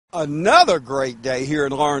Another great day here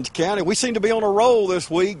in Lawrence County. We seem to be on a roll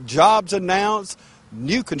this week. Jobs announced,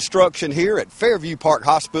 new construction here at Fairview Park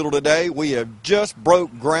Hospital today. We have just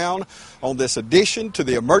broke ground on this addition to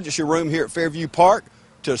the emergency room here at Fairview Park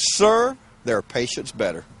to serve their patients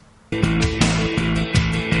better.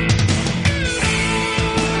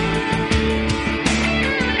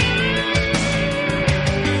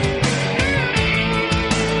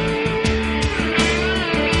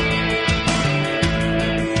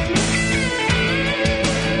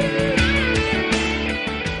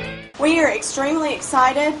 We are extremely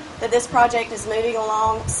excited that this project is moving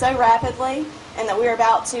along so rapidly and that we are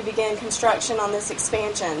about to begin construction on this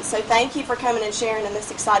expansion. So thank you for coming and sharing in this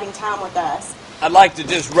exciting time with us. I'd like to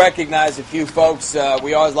just recognize a few folks.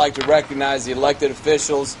 We always like to recognize the elected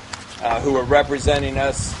officials who are representing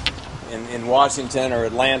us in Washington or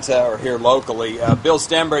Atlanta or here locally. Bill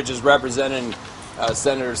Stembridge is representing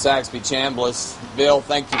Senator Saxby Chambliss. Bill,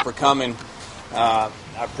 thank you for coming.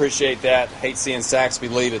 I appreciate that. Hate seeing Saxby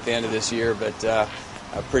leave at the end of this year, but I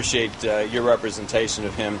appreciate your representation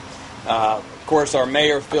of him. Of course, our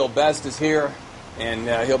mayor, Phil Best, is here, and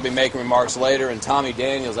he'll be making remarks later. And Tommy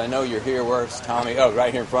Daniels, I know you're here. Where's Tommy? Oh,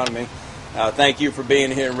 right here in front of me. Thank you for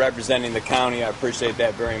being here and representing the county. I appreciate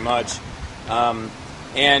that very much. Of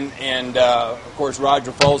course,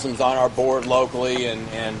 Roger Folsom's on our board locally,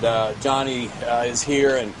 and Johnny is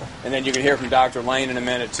here, and then you can hear from Dr. Lane in a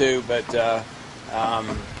minute too. But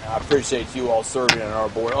I appreciate you all serving on our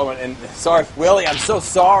board. Oh, and sorry, Willie, I'm so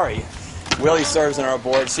sorry. Willie serves on our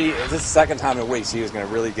board. This is the second time in a week she was going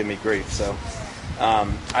to really give me grief. So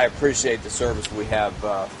I appreciate the service we have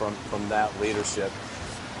from that leadership.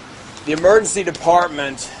 The emergency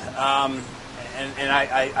department, and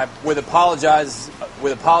I with apologies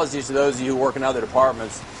to those of you who work in other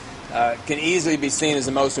departments, can easily be seen as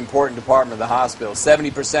the most important department of the hospital.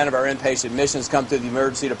 70% of our inpatient admissions come through the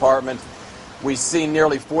emergency department. We see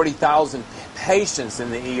nearly 40,000 patients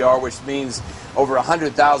in the ER, which means over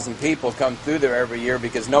 100,000 people come through there every year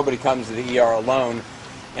because nobody comes to the ER alone.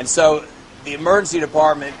 And so the emergency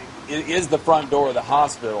department is the front door of the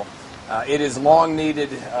hospital. It is long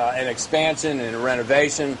needed an expansion and a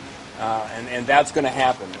renovation, and that's going to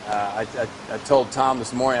happen. I told Tom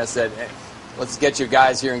this morning, I said, hey, let's get you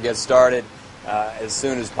guys here and get started as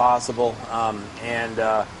soon as possible.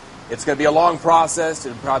 It's going to be a long process.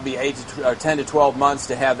 It'll probably be 10 to 12 months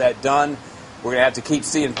to have that done. We're going to have to keep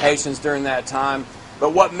seeing patients during that time.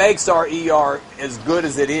 But what makes our ER as good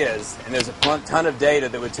as it is, and there's a ton of data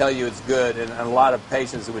that would tell you it's good, and a lot of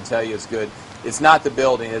patients that would tell you it's good, it's not the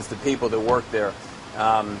building, it's the people that work there.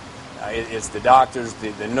 It's the doctors,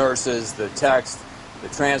 the nurses, the techs, the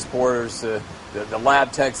transporters, the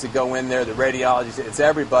lab techs that go in there, the radiologists. It's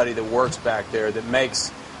everybody that works back there that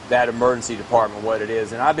makes that emergency department what it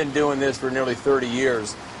is. And I've been doing this for nearly 30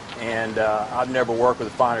 years, and I've never worked with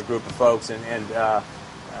a finer group of folks, and I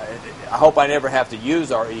hope I never have to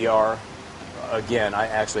use our ER again. I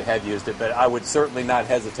actually have used it, but I would certainly not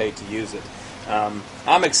hesitate to use it.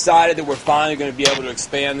 I'm excited that we're finally going to be able to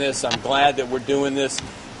expand this. I'm glad that we're doing this.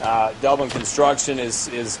 Dublin Construction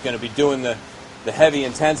is going to be doing the heavy,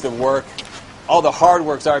 intensive work. All the hard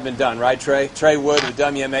work's already been done, right, Trey? Trey Wood with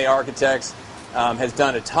WMA Architects has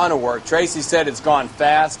done a ton of work. Tracy said it's gone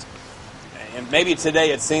fast, and maybe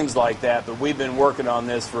today it seems like that, but we've been working on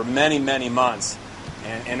this for many, many months.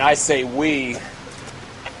 And I say we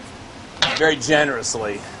very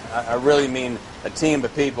generously. I really mean a team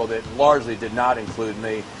of people that largely did not include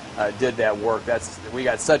me did that work. We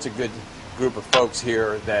got such a good group of folks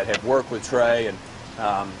here that have worked with Trey, and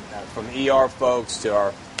from ER folks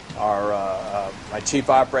to my chief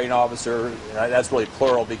operating officer. That's really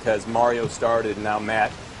plural because Mario started and now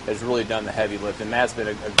Matt has really done the heavy lift. And Matt's been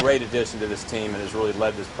a great addition to this team and has really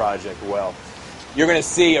led this project well. You're going to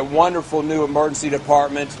see a wonderful new emergency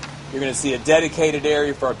department. You're going to see a dedicated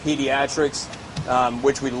area for our pediatrics,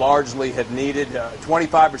 which we largely have needed.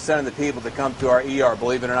 25% of the people that come to our ER,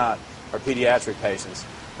 believe it or not, are pediatric patients.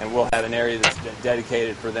 And we'll have an area that's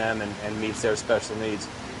dedicated for them and meets their special needs.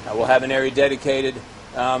 We'll have an area dedicated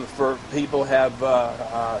for people who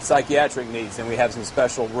have psychiatric needs, and we have some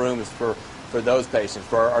special rooms for those patients,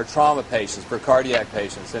 for our trauma patients, for cardiac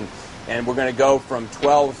patients. And we're going to go from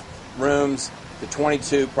 12 rooms to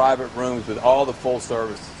 22 private rooms with all the full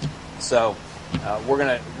services. So we're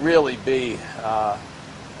going to really be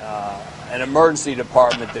an emergency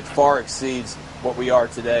department that far exceeds what we are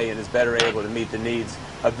today and is better able to meet the needs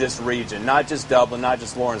of this region, not just Dublin, not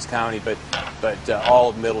just Lawrence County, but all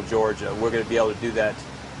of Middle Georgia. We're going to be able to do that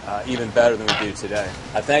even better than we do today.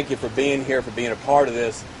 I thank you for being here, for being a part of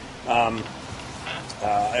this.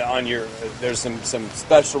 there's some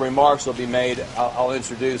special remarks will be made. I'll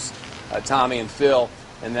introduce Tommy and Phil,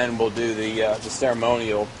 and then we'll do the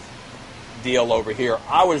ceremonial deal over here.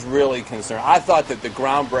 I was really concerned. I thought that the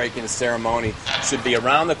groundbreaking ceremony should be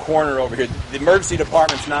around the corner over here. The emergency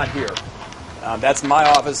department's not here. That's my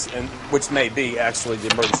office, and which may be actually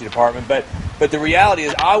the emergency department. But the reality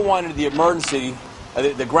is, I wanted the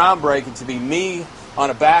groundbreaking to be me on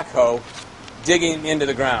a backhoe digging into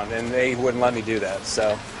the ground, and they wouldn't let me do that.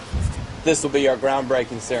 So this will be our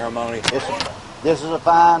groundbreaking ceremony. This is a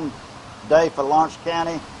fine day for Lawrence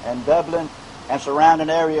County and Dublin and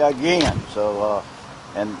surrounding area again. So,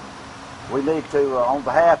 and we need to, on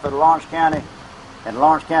behalf of the Lawrence County and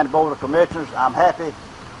Lawrence County Board of Commissioners, I'm happy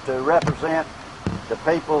to represent the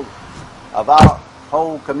people of our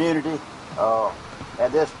whole community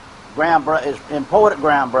at this important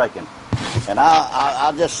groundbreaking. And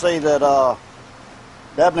I just see that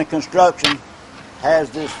Dublin Construction has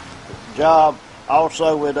this job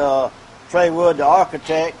also with Trey Wood, the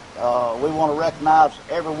architect. We want to recognize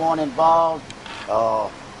everyone involved.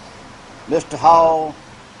 Mr. Hall,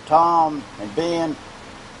 Tom, and Ben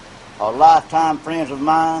are lifetime friends of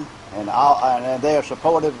mine, and they are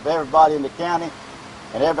supportive of everybody in the county.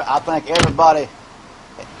 And I think everybody,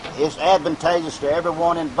 it's advantageous to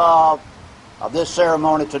everyone involved of this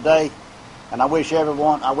ceremony today. And I wish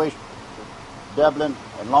Dublin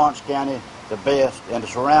and Lawrence County the best and the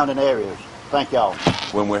surrounding areas. Thank y'all.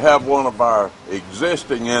 When we have one of our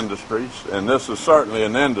existing industries, and this is certainly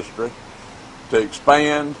an industry, to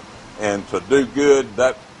expand and to do good,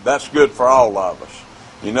 that's good for all of us.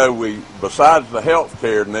 You know, besides the health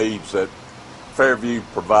care needs that Fairview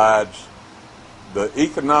provides, the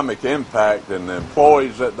economic impact and the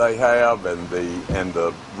employees that they have and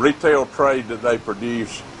the retail trade that they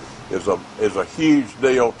produce is a huge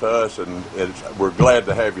deal to us, and we're glad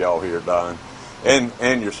to have y'all here, Don,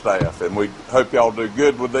 and your staff. And we hope y'all do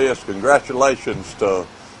good with this. Congratulations to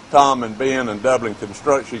Tom and Ben and Dublin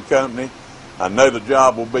Construction Company. I know the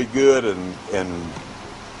job will be good, and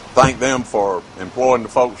thank them for employing the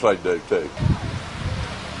folks they do, too.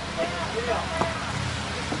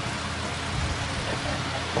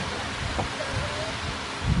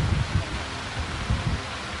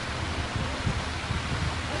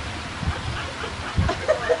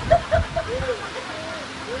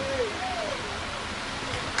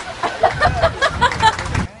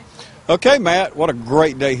 Okay, Matt, what a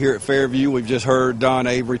great day here at Fairview. We've just heard Don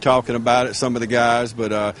Avery talking about it, some of the guys,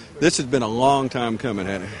 but this has been a long time coming,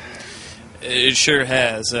 hasn't it? It sure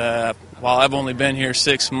has. While I've only been here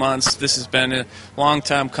 6 months, this has been a long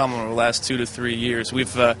time coming over the last 2 to 3 years.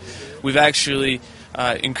 We've actually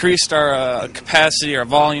increased our capacity, our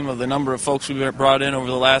volume of the number of folks we've brought in over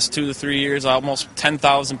the last 2 to 3 years, almost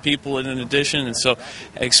 10,000 people in addition. And so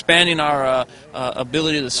expanding our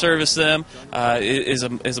ability to service them is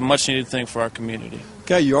a much-needed thing for our community.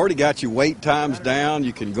 Okay, you already got your wait times down.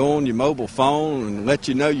 You can go on your mobile phone and let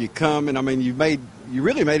you know you come. And I mean, you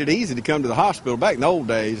really made it easy to come to the hospital. Back in the old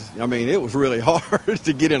days, I mean, it was really hard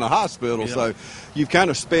to get in a hospital. Yeah. So you've kind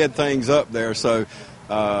of sped things up there. So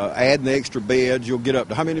adding the extra beds, you'll get up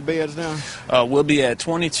to how many beds now? We'll be at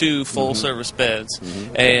 22 full-service beds,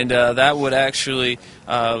 and that would actually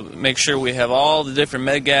make sure we have all the different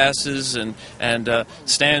med gases and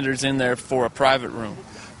standards in there for a private room.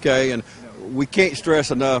 Okay, and we can't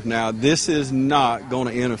stress enough now, this is not going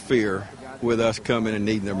to interfere with us coming and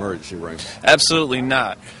needing the emergency room. Absolutely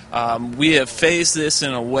not. We have phased this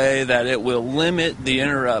in a way that it will limit the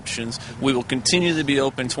interruptions. We will continue to be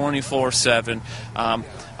open 24/7.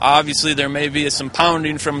 Obviously, there may be some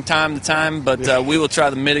pounding from time to time, but we will try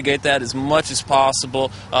to mitigate that as much as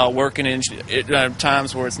possible, working in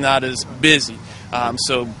times where it's not as busy.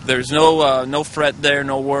 So there's no fret there,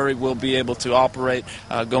 no worry. We'll be able to operate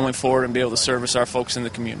going forward and be able to service our folks in the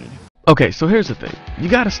community. Okay, so here's the thing. You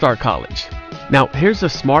got to start college. Now, here's a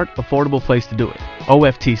smart, affordable place to do it.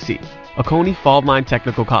 OFTC, Oconee Fault Line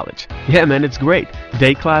Technical College. Yeah, man, it's great.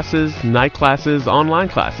 Day classes, night classes, online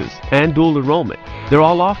classes, and dual enrollment. They're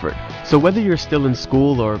all offered. So whether you're still in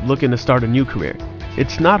school or looking to start a new career,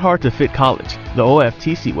 it's not hard to fit college, the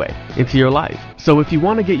OFTC way, into your life. So if you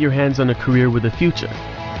want to get your hands on a career with a future,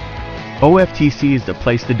 OFTC is the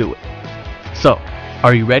place to do it. So,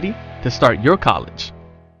 are you ready to start your college?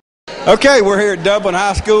 Okay, we're here at Dublin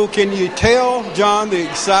High School. Can you tell, John, the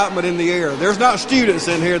excitement in the air? There's not students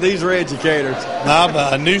in here. These are educators.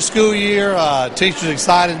 A new school year. Teachers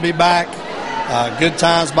excited to be back. Good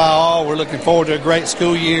times by all. We're looking forward to a great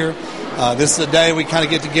school year. This is a day we kind of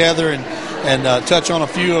get together and touch on a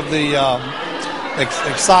few of the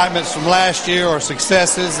excitements from last year or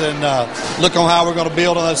successes, and look on how we're going to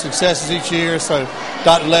build on those successes each year. So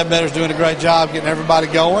Dr. Ledbetter's doing a great job getting everybody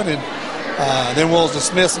going, and then we'll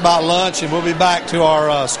dismiss about lunch, and we'll be back to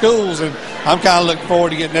our schools. And I'm kind of looking forward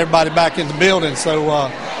to getting everybody back in the building so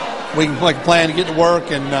we can make a plan to get to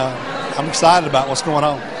work, and I'm excited about what's going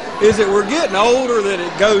on. Is it we're getting older that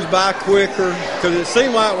it goes by quicker? Because it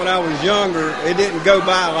seemed like when I was younger, it didn't go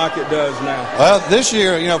by like it does now. Well, this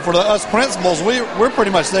year, for us principals, we're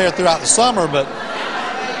pretty much there throughout the summer, but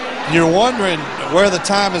you're wondering where the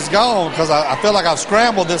time has gone, because I feel like I've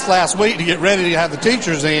scrambled this last week to get ready to have the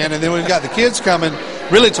teachers in, and then we've got the kids coming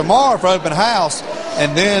really tomorrow for open house,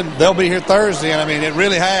 and then they'll be here Thursday. And I mean, it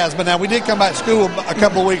really has. But now we did come back to school a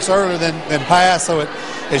couple of weeks earlier than past, so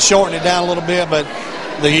it shortened it down a little bit, but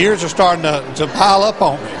the years are starting to pile up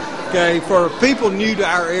on me. Okay, for people new to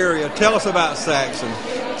our area, tell us about Saxon.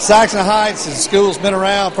 Saxon Heights is a school that's been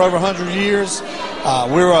around for over 100 years.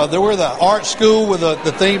 We're the art school with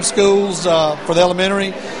the theme schools for the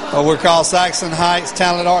elementary. We're called Saxon Heights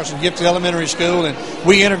Talented Arts and Gifted Elementary School, and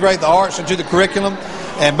we integrate the arts into the curriculum.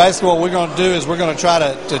 And basically what we're going to do is we're going to try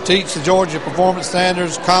to teach the Georgia Performance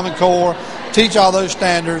Standards, Common Core, teach all those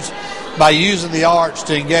standards by using the arts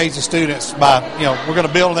to engage the students. We're going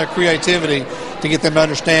to build on their creativity to get them to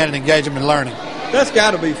understand and engage them in learning. That's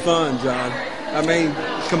got to be fun, John. I mean,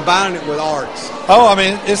 combining it with arts. Oh, I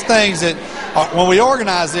mean, it's things that when we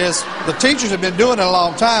organize this, the teachers have been doing it a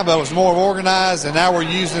long time, but it was more organized, and now we're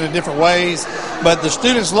using it in different ways. But the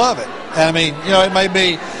students love it. And I mean, it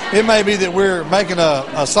may be that we're making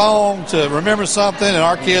a song to remember something, and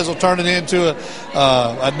our kids will turn it into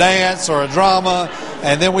a dance or a drama,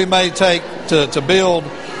 and then we may take to build,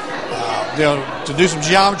 to do some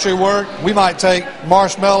geometry work. We might take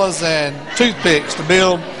marshmallows and toothpicks to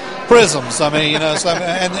build prisms. I mean,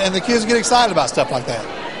 and the kids get excited about stuff like that.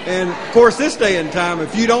 And, of course, this day and time,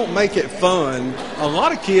 if you don't make it fun, a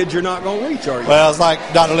lot of kids you're not going to reach, are you? Well, it's like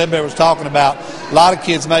Dr. Ledbetter was talking about. A lot of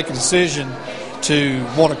kids make a decision to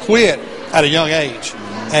want to quit at a young age.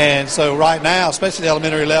 And so right now, especially at the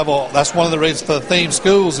elementary level, that's one of the reasons for the theme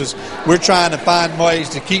schools is we're trying to find ways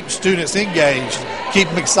to keep students engaged, keep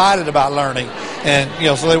them excited about learning. And,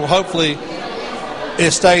 so they will hopefully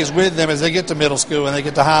it stays with them as they get to middle school and they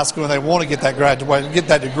get to high school and they want to get that graduation, get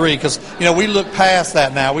that degree. Because, we look past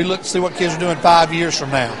that now. We look to see what kids are doing 5 years from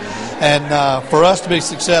now. And for us to be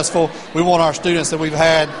successful, we want our students that we've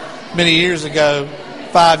had many years ago,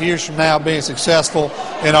 5 years from now, being successful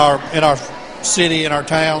in our city, in our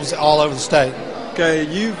towns, all over the state. Okay,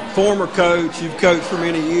 you former coach, you've coached for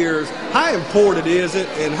many years. How important is it,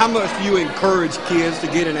 and how much do you encourage kids to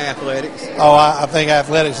get in athletics? Oh, I think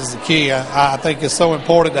athletics is the key. I think it's so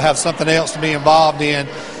important to have something else to be involved in.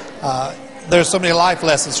 There's so many life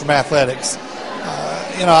lessons from athletics.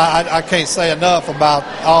 I can't say enough about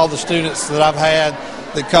all the students that I've had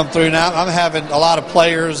that come through. Now I'm having a lot of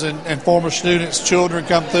players and former students, children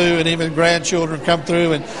come through, and even grandchildren come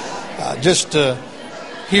through, and just to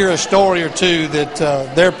hear a story or two that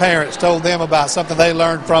their parents told them about something they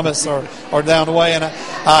learned from us or down the way. And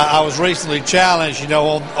I was recently challenged,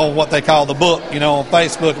 on what they call the book, on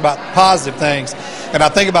Facebook about positive things. And I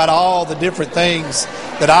think about all the different things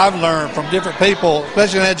that I've learned from different people,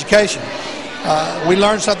 especially in education. We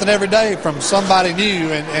learn something every day from somebody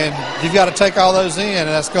new, and you've got to take all those in, and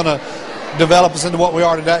that's going to develop us into what we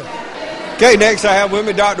are today. Okay, next I have with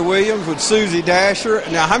me Dr. Williams with Susie Dasher.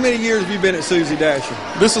 Now, how many years have you been at Susie Dasher?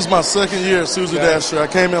 This is my second year at Susie Dasher. I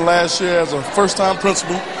came in last year as a first-time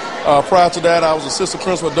principal. Prior to that, I was assistant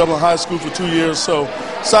principal at Dublin High School for 2 years. So,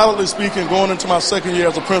 solidly speaking, going into my second year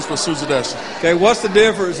as a principal at Susie Dasher. Okay, what's the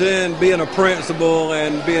difference in being a principal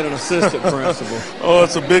and being an assistant principal? Oh,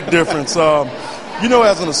 it's a big difference.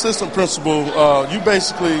 As an assistant principal, you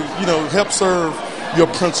basically, help serve your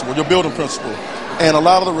principal, your building principal. And a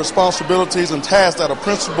lot of the responsibilities and tasks that a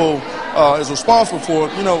principal is responsible for,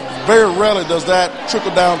 very rarely does that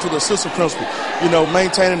trickle down to the assistant principal.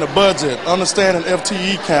 Maintaining the budget, understanding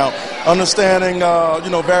FTE count, understanding,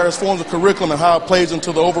 various forms of curriculum and how it plays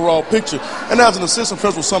into the overall picture. And as an assistant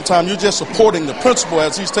principal, sometimes you're just supporting the principal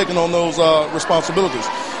as he's taking on those responsibilities.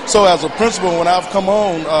 So as a principal, when I've come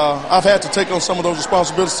on, I've had to take on some of those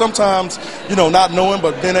responsibilities. Sometimes, not knowing,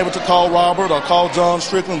 but being able to call Robert or call John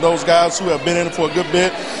Strickland, those guys who have been in it for a good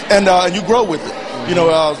bit, and you grow with it.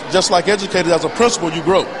 Just like educated as a principal, you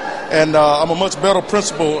grow. And I'm a much better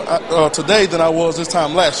principal today than I was this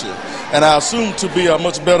time last year. And I assume to be a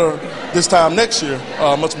much better this time next year,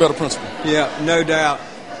 much better principal. Yeah, no doubt.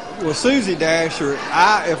 Well, Susie Dasher,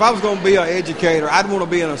 if I was going to be an educator, I'd want to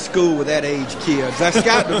be in a school with that age kids. That's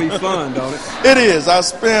got to be fun, don't it? It is. I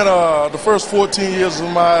spent the first 14 years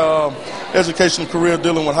of my educational career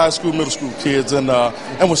dealing with high school, middle school kids, and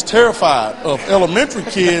was terrified of elementary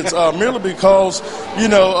kids merely because,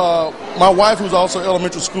 my wife, who's also an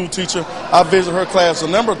elementary school teacher, I visited her class a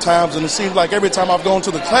number of times, and it seemed like every time I've gone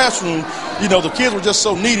to the classroom, the kids were just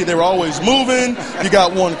so needy. They were always moving. You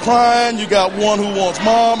got one crying. You got one who wants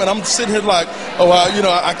mom, and I'm sitting here like,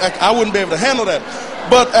 I wouldn't be able to handle that.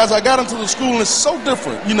 But as I got into the school, and it's so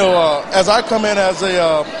different. As I come in as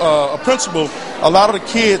a principal, a lot of the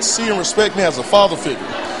kids see and respect me as a father figure,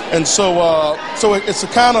 and so it's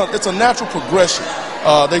a natural progression.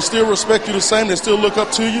 They still respect you the same. They still look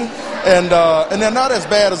up to you, and they're not as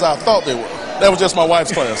bad as I thought they were. That was just my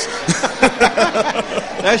wife's class.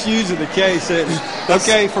 That's usually the case, isn't it?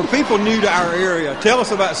 Okay, for people new to our area, tell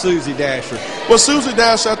us about Susie Dasher. Well, Susie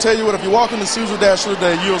Dasher, I tell you what, if you walk into Susie Dasher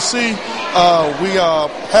today, you'll see we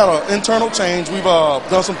had an internal change. We've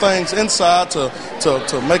done some things inside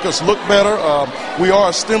to make us look better. We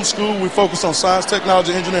are a STEM school. We focus on science,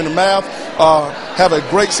 technology, engineering, and math. Have a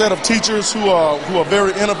great set of teachers who are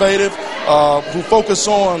very innovative, who focus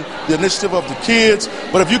on the initiative of the kids.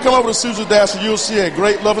 But if you come over to Susie Dasher, you'll see a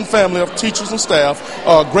great loving family of teachers and staff,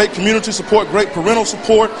 great community support, great parental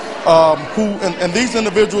support, and these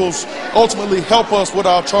individuals ultimately help us with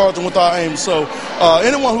our charge and with our aim. So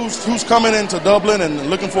anyone who's coming into Dublin and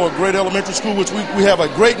looking for a great elementary school, which we have a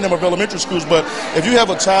great number of elementary schools, but if you have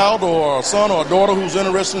a child or a son or a daughter who's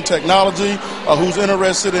interested in technology, who's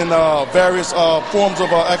interested in various forms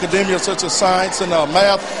of academia such as science and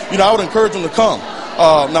math, I would encourage them to come.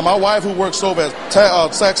 Now, my wife, who works over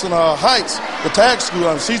at Saxon Heights, the tag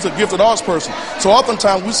school, she's a gifted arts person. So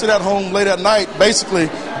oftentimes we sit at home late at night basically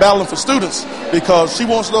battling for students because she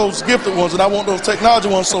wants those gifted ones and I want those technology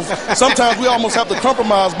ones. So sometimes we almost have to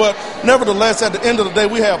compromise. But nevertheless, at the end of the day,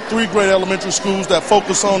 we have 3 great elementary schools that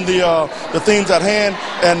focus on the themes at hand.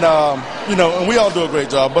 And, and we all do a great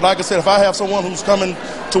job. But like I said, if I have someone who's coming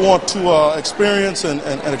to want to experience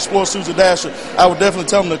and explore Susie Dasher, I would definitely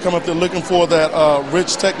tell them to come up there looking for that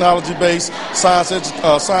rich technology-based science,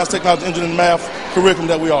 technology, engineering, and math curriculum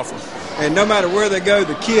that we offer. And no matter where they go,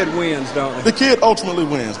 the kid wins, don't they? The kid ultimately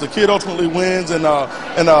wins. The kid ultimately wins, and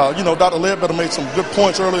Dr. Ledbetter made some good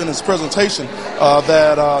points earlier in his presentation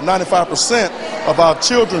that 95% of our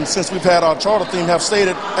children, since we've had our charter theme, have stayed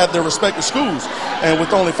at their respective schools, and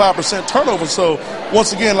with only 5% turnover. So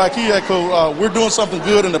once again, like he echoed, we're doing something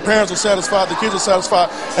good, and the parents are satisfied, the kids are satisfied,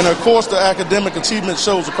 and of course the academic achievement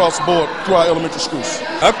shows across the board through our elementary schools.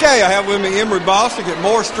 Okay, I have with me Emery Bostic at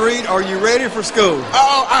Moore Street. Are you ready for school?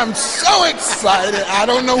 Oh, I'm so excited. I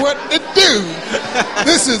don't know what to do.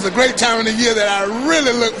 This is a great time of the year that I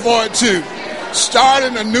really look forward to,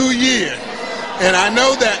 starting a new year. And I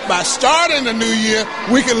know that by starting a new year,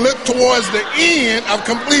 we can look towards the end of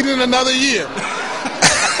completing another year.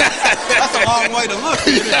 That's a long way to look,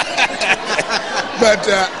 isn't it? But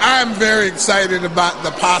I'm very excited about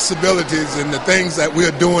the possibilities and the things that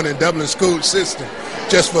we're doing in Dublin school system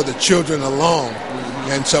just for the children alone.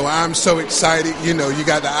 And so I'm so excited. You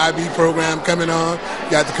got the IB program coming on,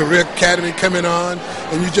 you got the Career Academy coming on,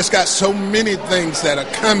 and you just got so many things that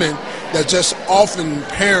are coming that just often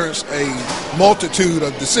parents a multitude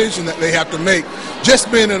of decisions that they have to make,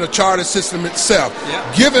 just being in a charter system itself,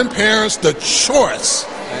 giving parents the choice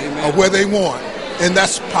of where they want, and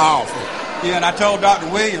that's powerful. Yeah, and I told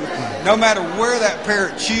Dr. Williams, no matter where that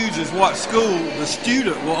parent chooses what school, the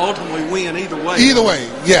student will ultimately win either way. Either way,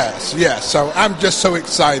 yes. So I'm just so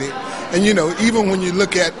excited. And, even when you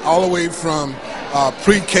look at all the way from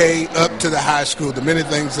pre-K up to the high school, the many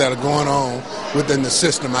things that are going on within the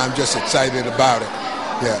system, I'm just excited about it.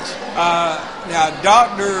 Yes. Now,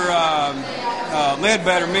 Dr.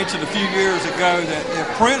 Ledbetter mentioned a few years ago that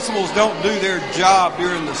if principals don't do their job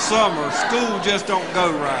during the summer, school just don't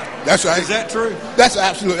go right. That's right. Is that true? That's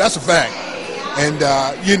a fact. And,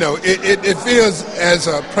 it feels as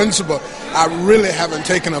a principal, I really haven't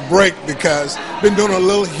taken a break because I've been doing a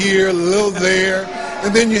little here, a little there,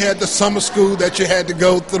 and then you had the summer school that you had to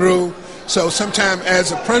go through. So sometimes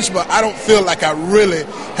as a principal, I don't feel like I really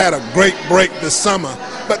had a great break this summer,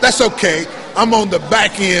 but that's okay. I'm on the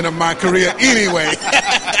back end of my career anyway.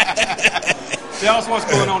 Tell us what's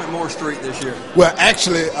going on at Moore Street this year. Well,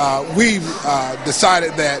 actually, we've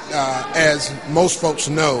decided that, as most folks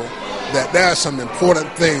know, that there are some important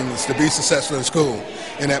things to be successful in school.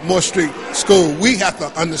 And at Moore Street School, we have to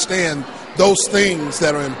understand those things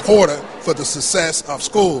that are important for the success of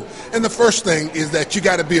school. And the first thing is that you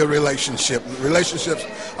got to be a relationship. Relationships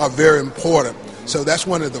are very important. So that's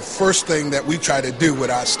one of the first things that we try to do with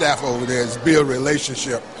our staff over there is build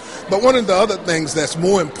relationship. But one of the other things that's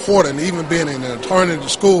more important, even being an alternative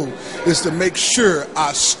school, is to make sure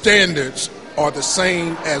our standards are the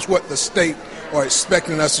same as what the state are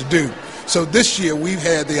expecting us to do. So this year we've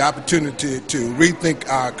had the opportunity to rethink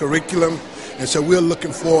our curriculum, and so we're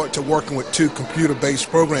looking forward to working with 2 computer-based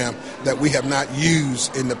programs that we have not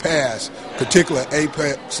used in the past, particularly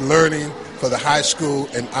Apex Learning for the high school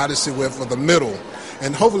and Odyssey Web for the middle.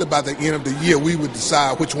 And hopefully by the end of the year we would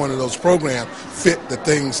decide which one of those programs fit the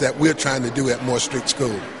things that we're trying to do at Moore Street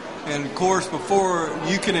School. And, of course, before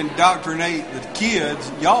you can indoctrinate the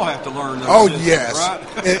kids, y'all have to learn those systems, yes.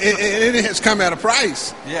 right? and it has come at a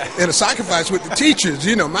price. Yeah. And a sacrifice with the teachers.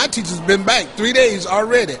 You know, my teacher's been back 3 days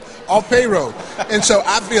already, off payroll. And so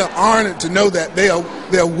I feel honored to know that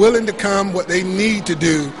they're willing to come what they need to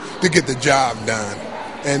do to get the job done.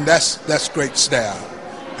 And that's great staff.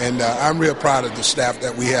 And I'm real proud of the staff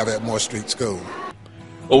that we have at Moore Street School.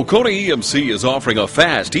 Oconee EMC is offering a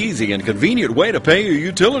fast, easy, and convenient way to pay your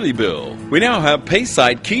utility bill. We now have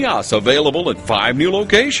PaySite kiosks available at 5 new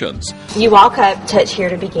locations. You walk up, touch here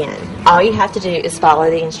to begin. All you have to do is follow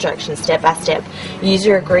the instructions step by step. Use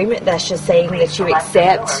your agreement that's just saying that you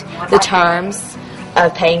accept the terms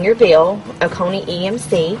of paying your bill, Oconee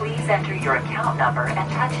EMC. Please enter your account number and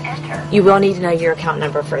touch enter. You will need to know your account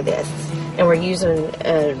number for this. And we're using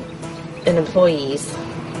an employee's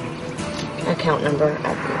account number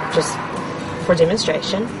just for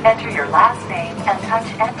demonstration. Enter your last name and touch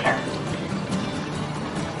enter.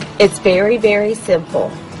 It's very, very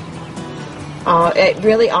simple.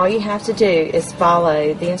 Really all you have to do is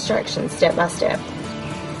follow the instructions step by step.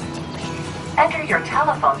 Enter your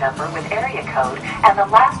telephone number with area code and the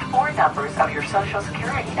last 4 numbers of your social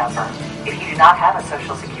security number. If you do not have a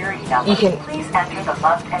social security number, please enter the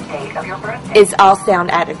month and date of your birthday. It's all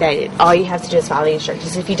sound activated. All you have to do is follow the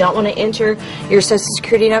instructions. If you don't want to enter your social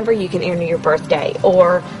security number, you can enter your birthday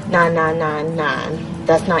or 9999.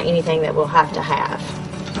 That's not anything that we'll have to have.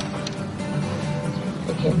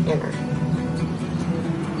 You can enter.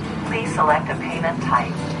 Please select a payment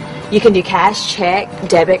type. You can do cash, check,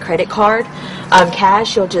 debit, credit card.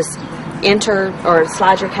 Cash, you'll just enter or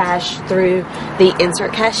slide your cash through the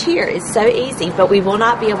insert cash here. It's so easy, but we will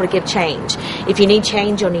not be able to give change. If you need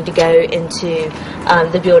change, you'll need to go into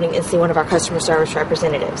the building and see one of our customer service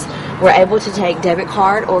representatives. We're able to take debit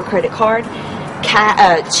card or credit card.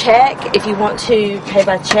 Check, if you want to pay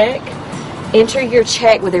by check, enter your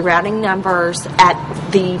check with the routing numbers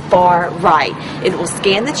at the far right. It will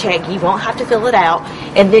scan the check. You won't have to fill it out,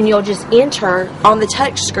 and then you'll just enter on the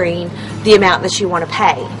touch screen the amount that you want to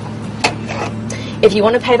pay. If you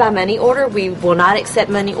want to pay by money order, we will not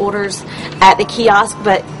accept money orders at the kiosk,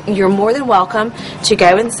 but you're more than welcome to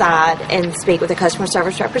go inside and speak with a customer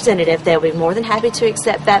service representative. They'll be more than happy to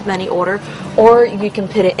accept that money order, or you can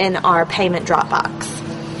put it in our payment drop box.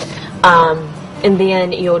 And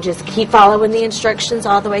then you'll just keep following the instructions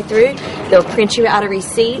all the way through. They'll print you out a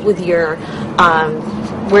receipt with your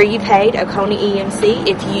where you paid, Oconee EMC.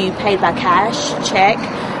 If you paid by cash, check,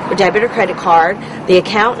 or debit or credit card, the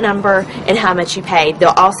account number, and how much you paid. They'll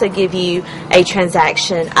also give you a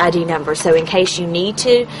transaction ID number. So in case you need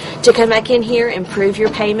to come back in here and prove your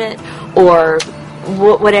payment or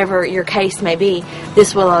whatever your case may be,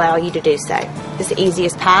 this will allow you to do so. It's easy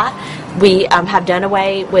as pie. We have done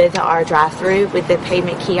away with our drive-through with the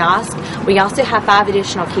payment kiosk. We also have 5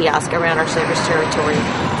 additional kiosks around our service territory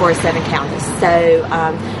for 7 counties. So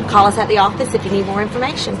call us at the office if you need more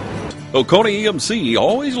information. Oconee EMC,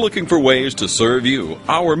 always looking for ways to serve you,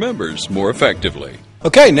 our members, more effectively.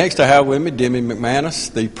 Okay, next I have with me Demi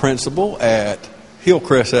McManus, the principal at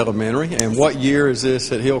Hillcrest Elementary. And what year is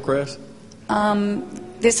this at Hillcrest?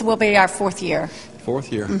 This will be our 4th year.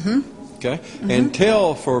 4th year. Mm-hmm. Okay. Mm-hmm. And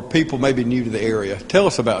tell, for people maybe new to the area, tell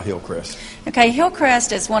us about Hillcrest. Okay,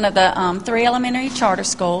 Hillcrest is one of the 3 elementary charter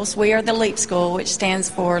schools. We are the LEAP school, which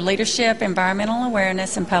stands for Leadership, Environmental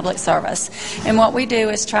Awareness, and Public Service. And what we do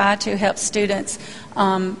is try to help students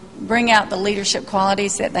bring out the leadership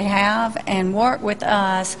qualities that they have and work with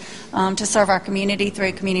us to serve our community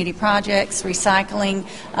through community projects, recycling.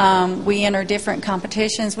 We enter different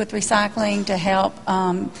competitions with recycling to help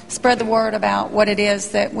spread the word about what it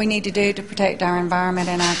is that we need to do to protect our environment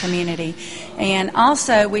and our community. And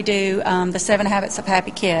also we do the 7 Habits of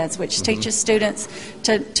Happy Kids, which teaches students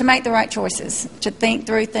to make the right choices, to think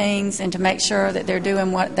through things, and to make sure that they're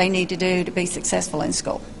doing what they need to do to be successful in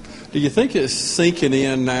school. Do you think it's sinking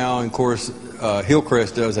in now? And of course,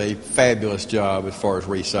 Hillcrest does a fabulous job as far as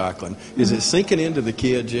recycling. Is it sinking into the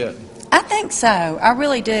kids yet? I think so. I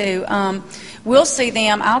really do. We'll see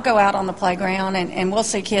them. I'll go out on the playground and we'll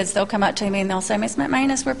see kids. They'll come up to me and they'll say, Miss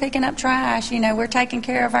McManus, we're picking up trash. We're taking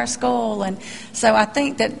care of our school. And so I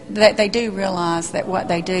think that they do realize that what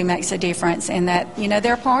they do makes a difference and that,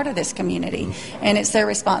 they're part of this community and it's their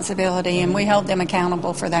responsibility and we hold them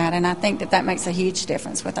accountable for that. And I think that makes a huge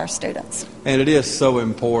difference with our students. And it is so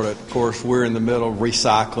important. Of course, we're in the middle of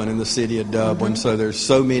recycling in the city of Dublin, so there's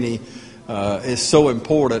so many. It's so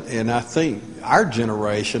important, and I think our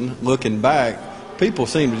generation, looking back, people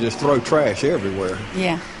seem to just throw trash everywhere.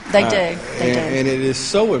 Yeah, they do. They do. And it is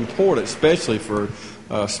so important, especially for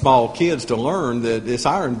small kids, to learn that it's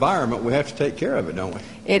our environment. We have to take care of it, don't we?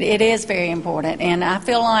 It is very important, and I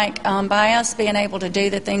feel like by us being able to do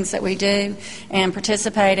the things that we do and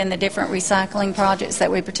participate in the different recycling projects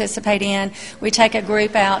that we participate in, we take a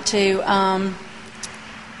group out to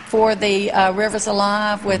for the Rivers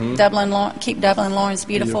Alive with Keep Dublin Lawrence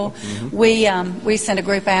Beautiful. We send a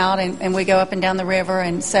group out and we go up and down the river,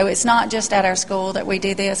 and so it's not just at our school that we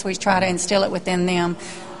do this. We try to instill it within them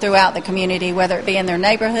throughout the community, whether it be in their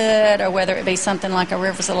neighborhood or whether it be something like a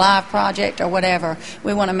Rivers Alive project or whatever.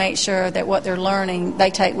 We want to make sure that what they're learning they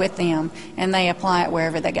take with them and they apply it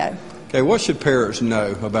wherever they go. Okay, what should parents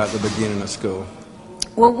know about the beginning of school?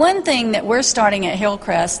 Well, one thing that we're starting at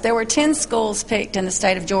Hillcrest, there were 10 schools picked in the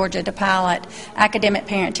state of Georgia to pilot academic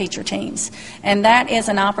parent-teacher teams. And that is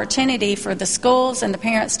an opportunity for the schools and the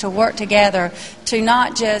parents to work together to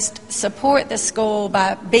not just support the school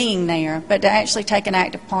by being there, but to actually take an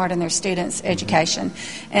active part in their students' education.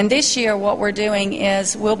 And this year what we're doing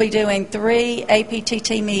is we'll be doing 3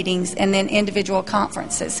 APTT meetings and then individual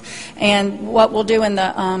conferences. And what we'll do in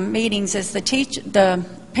the meetings is the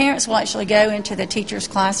parents will actually go into the teacher's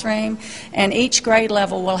classroom, and each grade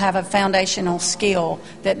level will have a foundational skill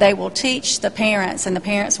that they will teach the parents, and the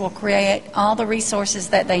parents will create all the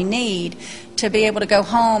resources that they need to be able to go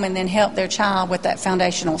home and then help their child with that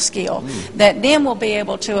foundational skill that then will be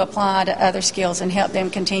able to apply to other skills and help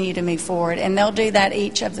them continue to move forward. And they'll do that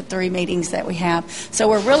each of the 3 meetings that we have. So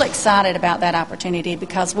we're really excited about that opportunity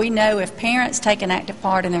because we know if parents take an active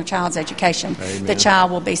part in their child's education, the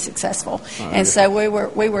child will be successful. And so we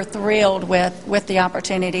were thrilled with the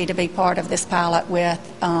opportunity to be part of this pilot with,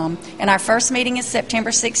 and our first meeting is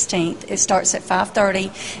September 16th. It starts at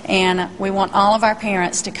 5:30, and we want all of our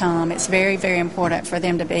parents to come. It's very, very important for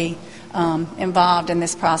them to be involved in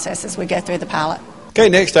this process as we go through the pilot. Okay,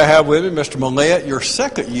 next I have with me Mr. Millett, your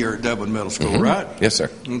second year at Dublin Middle School, right? Yes, sir.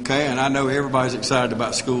 Okay, and I know everybody's excited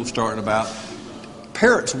about school starting about.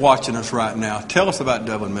 Parents watching us right now, tell us about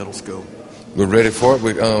Dublin Middle School. We're ready for it.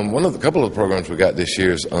 Couple of the programs we got this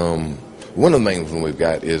year is one of the main ones we've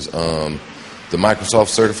got is the Microsoft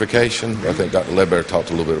certification. I think Dr. Ledbetter talked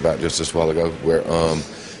a little bit about just this while ago, where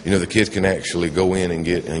the kids can actually go in and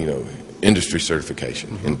get industry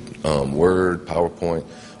certification in Word, PowerPoint,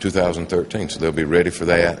 2013. So they'll be ready for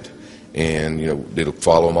that, and it'll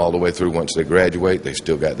follow them all the way through. Once they graduate, they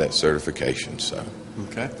still got that certification. So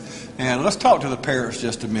okay. And let's talk to the parents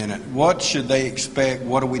just a minute. What should they expect?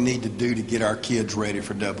 What do we need to do to get our kids ready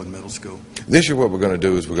for Dublin Middle School? This year what we're going to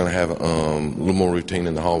do is we're going to have a little more routine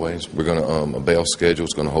in the hallways. We're going to, a bell schedule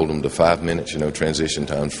is going to hold them to 5 minutes, transition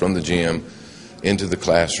times from the gym into the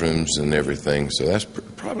classrooms and everything. So that's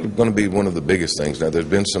probably going to be one of the biggest things. Now, there's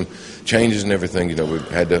been some changes and everything.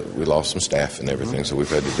 We lost some staff and everything, so we've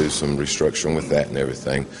had to do some restructuring with that and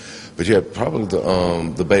everything. But yeah, probably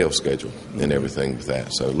the bail schedule and everything with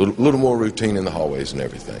that. So a little more routine in the hallways and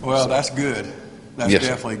everything. Well, that's good. That's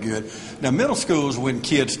definitely good. Now, middle school is when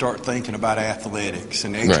kids start thinking about athletics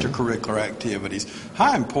and extracurricular activities.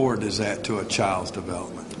 How important is that to a child's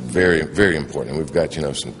development? Very, very important. And we've got,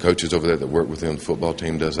 some coaches over there that work with them. The football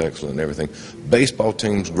team does excellent and everything. Baseball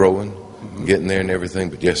team's growing, getting there and everything.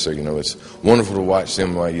 But yes, sir, it's wonderful to watch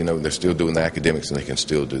them while, they're still doing the academics and they can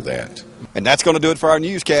still do that. And that's going to do it for our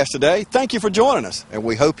newscast today. Thank you for joining us, and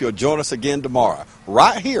we hope you'll join us again tomorrow,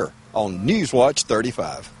 right here on Newswatch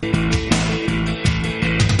 35.